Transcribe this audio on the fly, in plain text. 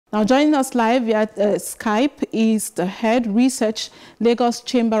Now, joining us live via Skype is the head research, Lagos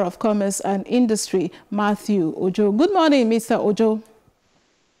Chamber of Commerce and Industry, Matthew Ojo. Good morning, Mr. Ojo.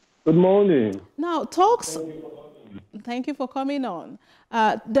 Good morning. Now, thank you for coming on.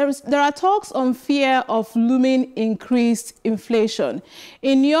 There are talks on fear of looming increased inflation.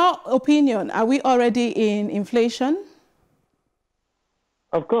 In your opinion, are we already in inflation?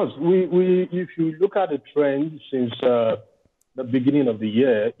 Of course, if you look at the trend since the beginning of the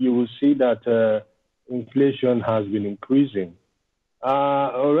year, you will see that inflation has been increasing.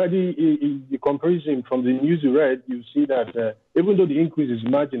 Already, in the comparison from the news you read, you see that even though the increase is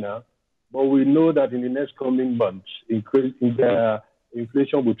marginal, but we know that in the next coming months,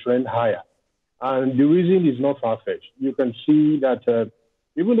 inflation will trend higher. And the reason is not far-fetched. You can see that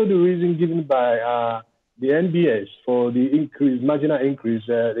even though the reason given by the NBS for the marginal increase,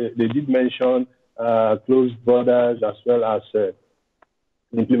 they did mention closed borders as well as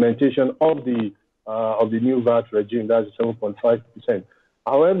implementation of the new VAT regime, that's 7.5%.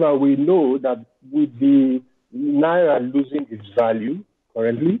 However, we know that with the Naira losing its value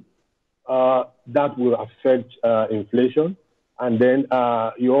currently, that will affect inflation. And then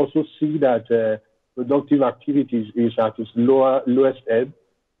you also see that productive activities is at its lowest ebb.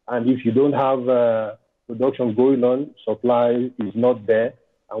 And if you don't have production going on, supply is not there.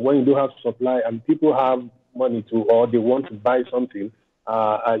 And when you don't have supply and people have money to, or they want to buy something,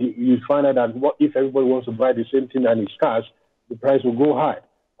 you find out that if everybody wants to buy the same thing and it's scarce, the price will go high.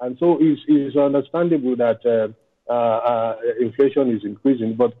 And so it's understandable that inflation is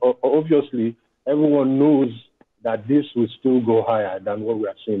increasing, but obviously everyone knows that this will still go higher than what we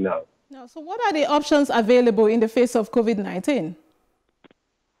are seeing now. So what are the options available in the face of COVID-19?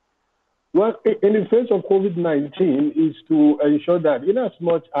 Well, in the face of COVID-19 is to ensure that in as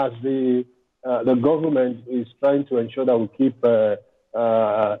much as the government is trying to ensure that we keep the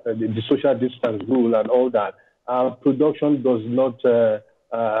social distance rule and all that, production does not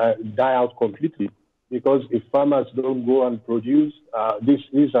die out completely. Because if farmers don't go and produce,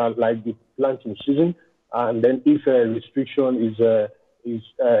 these are like the planting season, and then if a restriction is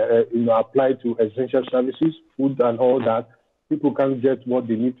applied to essential services, food and all that, people can't get what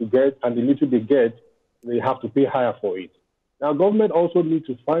they need to get, and the little they get, they have to pay higher for it. Now, government also needs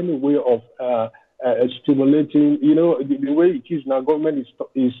to find a way of stimulating. You know, the way it is now, government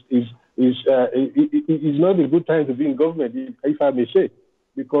is not a good time to be in government, if I may say,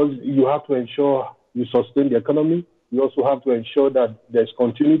 because you have to ensure you sustain the economy. You also have to ensure that there's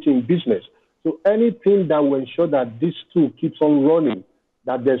continuity in business. So anything that will ensure that this too keeps on running,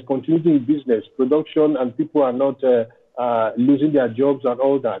 that there's continuity in business, production, and people are not losing their jobs and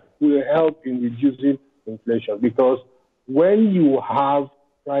all that, will help in reducing inflation. Because when you have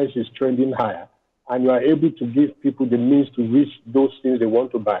prices trending higher and you are able to give people the means to reach those things they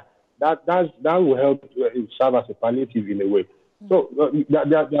want to buy, that will help serve as a palliative in a way. So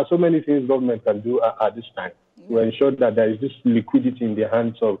there are so many things government can do at this time to ensure that there is this liquidity in the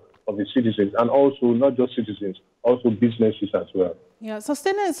hands of the citizens, and also not just citizens, also businesses as well. Yeah,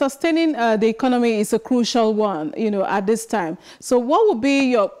 sustaining the economy is a crucial one, at this time. So what would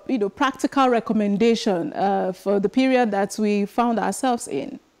be your, practical recommendation for the period that we found ourselves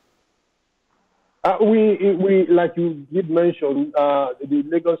in? We like you did mention, the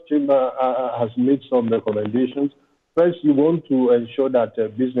Lagos Chamber has made some recommendations. First, you want to ensure that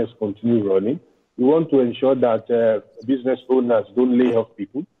business continue running. You want to ensure that business owners don't lay off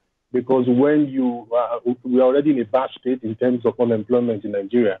people, because when we're already in a bad state in terms of unemployment in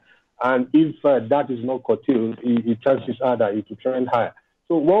Nigeria, and if that is not curtailed, the chances are that it will trend higher.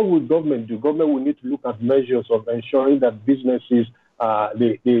 So what would government do? Government will need to look at measures of ensuring that businesses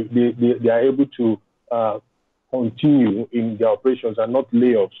they are able to continue in their operations and not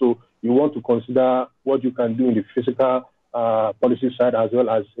lay off. So you want to consider what you can do in the fiscal policy side as well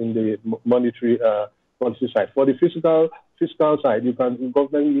as in the monetary policy side. For the fiscal side,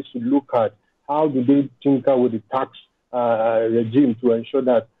 government needs to look at how do they tinker with the tax regime to ensure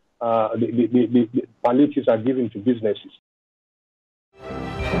that the palliatives are given to businesses.